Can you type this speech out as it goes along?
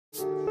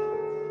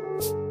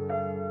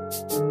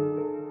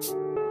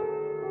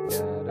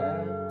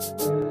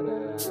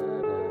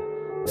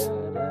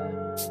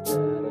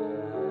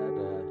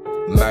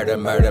Murder,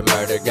 murder,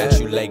 murder, got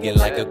you legging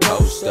like a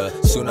coaster.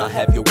 Soon I'll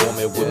have your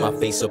woman with my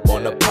face up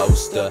on a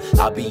poster.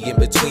 I'll be in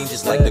between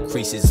just like the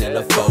creases in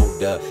a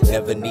folder.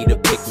 Never need to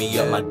pick me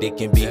up, my dick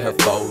can be her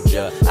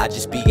Folger. I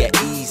just be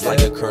at ease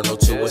like a colonel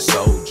to a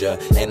soldier.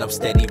 And I'm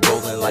steady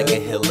rolling like a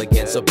hill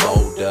against a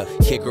boulder.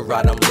 Kick her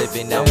out, I'm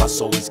living now, my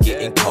soul is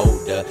getting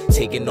colder.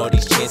 Taking all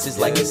these chances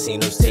like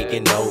casinos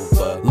taking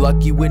over.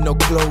 Lucky with no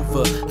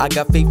clover, I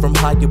got faith from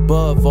high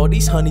above. All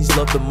these honeys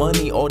love the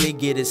money, all they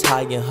get is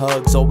high and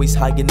hugs. Always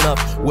high enough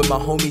with my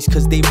homies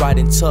cause they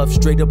riding tough.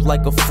 Straight up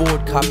like a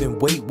Ford, copping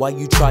weight while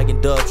you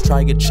trying dubs.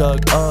 Try a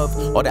chug of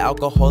all the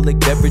alcoholic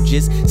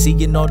beverages.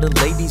 Seeing all the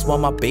ladies while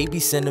my baby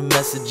sending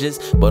messages.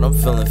 But I'm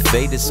feeling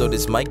faded, so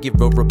this might get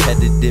real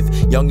repetitive.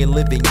 Young and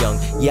living young,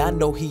 yeah, I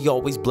know he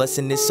always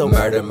blessing this. So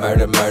murder,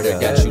 murder, murder,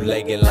 got you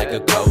legging like a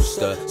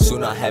coaster.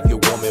 Soon I'll have your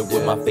woman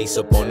with my face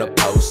up on a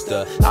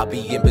poster. I'll be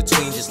in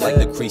between just like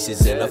the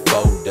creases in a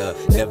folder.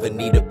 Never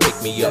need to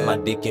pick me up, my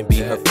dick can be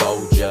her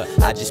Folger.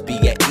 I just be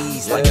at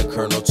ease like a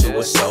colonel to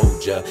a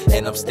soldier.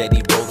 And I'm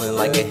steady rolling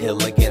like a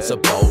hill against a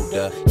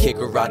boulder. Kick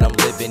her out, I'm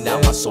living now,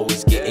 my soul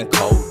is getting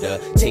colder.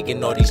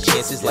 Taking all these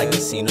chances like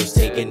casinos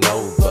taking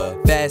over.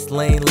 Fast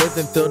lane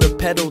living, feel the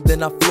pedal,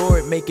 then I floor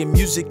it. Making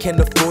music, can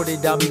afford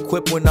it, I'm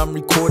equipped when I'm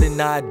recording.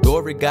 I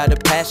adore it, got a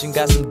passion,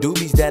 got some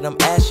doobies that I'm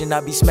ashing.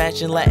 I be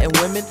smashing Latin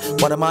women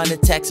while I'm on the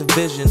tax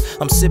evasion.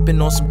 I'm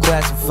sipping on some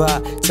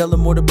classified, tell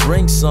them where to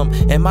bring some.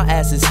 And my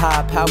ass is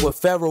high power,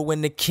 pharaoh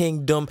in the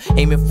kingdom.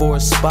 Aiming for a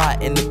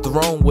spot in the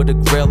throne with a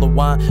grail of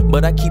wine.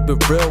 But I keep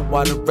it real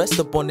while the rest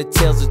up on the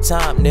tails of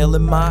time.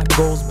 Nailing my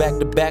goals back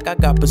to back, I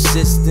got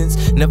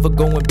persistence. Never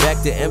going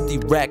back to empty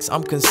racks,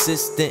 I'm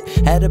consistent.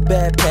 Had a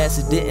bad pass,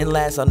 it didn't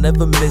last, I'll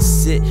never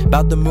miss it.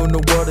 About to moon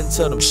the world and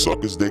tell them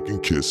suckers they can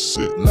kiss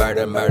it.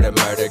 Murder, murder,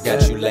 murder,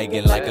 got you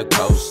legging like a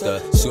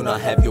coaster. Soon I'll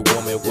have your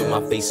woman with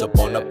my face up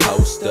on a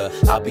poster.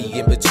 I'll be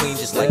in between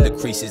just like the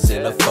creases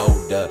in a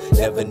folder.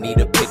 Never need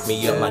to pick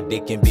me up, my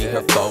dick can be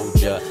her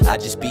Folger. I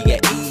just be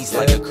at ease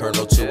like a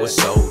colonel to a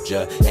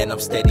soldier. And I'm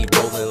steady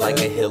rolling like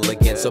a hill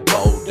against a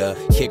boulder.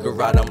 Kick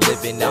her out, I'm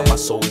living now, my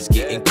soul is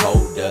getting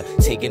colder.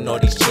 Taking all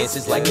these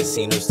chances like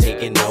casinos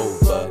taking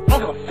over. I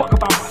don't give a fuck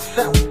about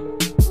myself.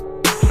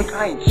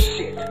 I ain't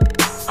shit.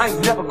 I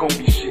ain't never gonna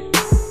be shit.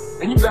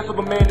 And you less of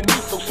a man than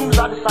me, so soon as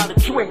I decide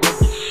that you ain't gonna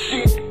be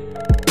shit.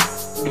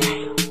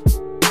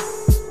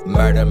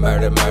 Murder,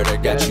 murder, murder,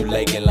 got you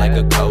legging like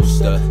a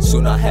coaster.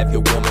 Soon I'll have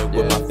your woman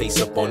with my face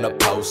up on a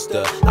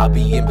poster. I'll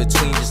be in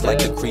between just like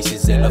the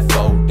creases in a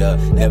folder.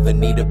 Never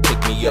need to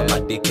pick me up, my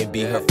dick can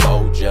be her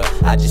Folger.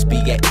 I just be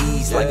at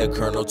ease like a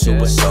colonel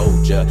to a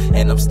soldier.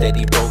 And I'm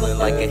steady rolling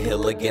like a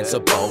hill against a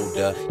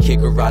boulder. Kick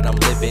her out, I'm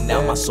living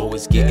now, my soul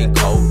is getting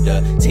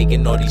colder.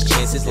 Taking all these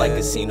chances like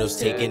casinos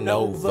taking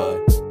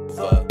over.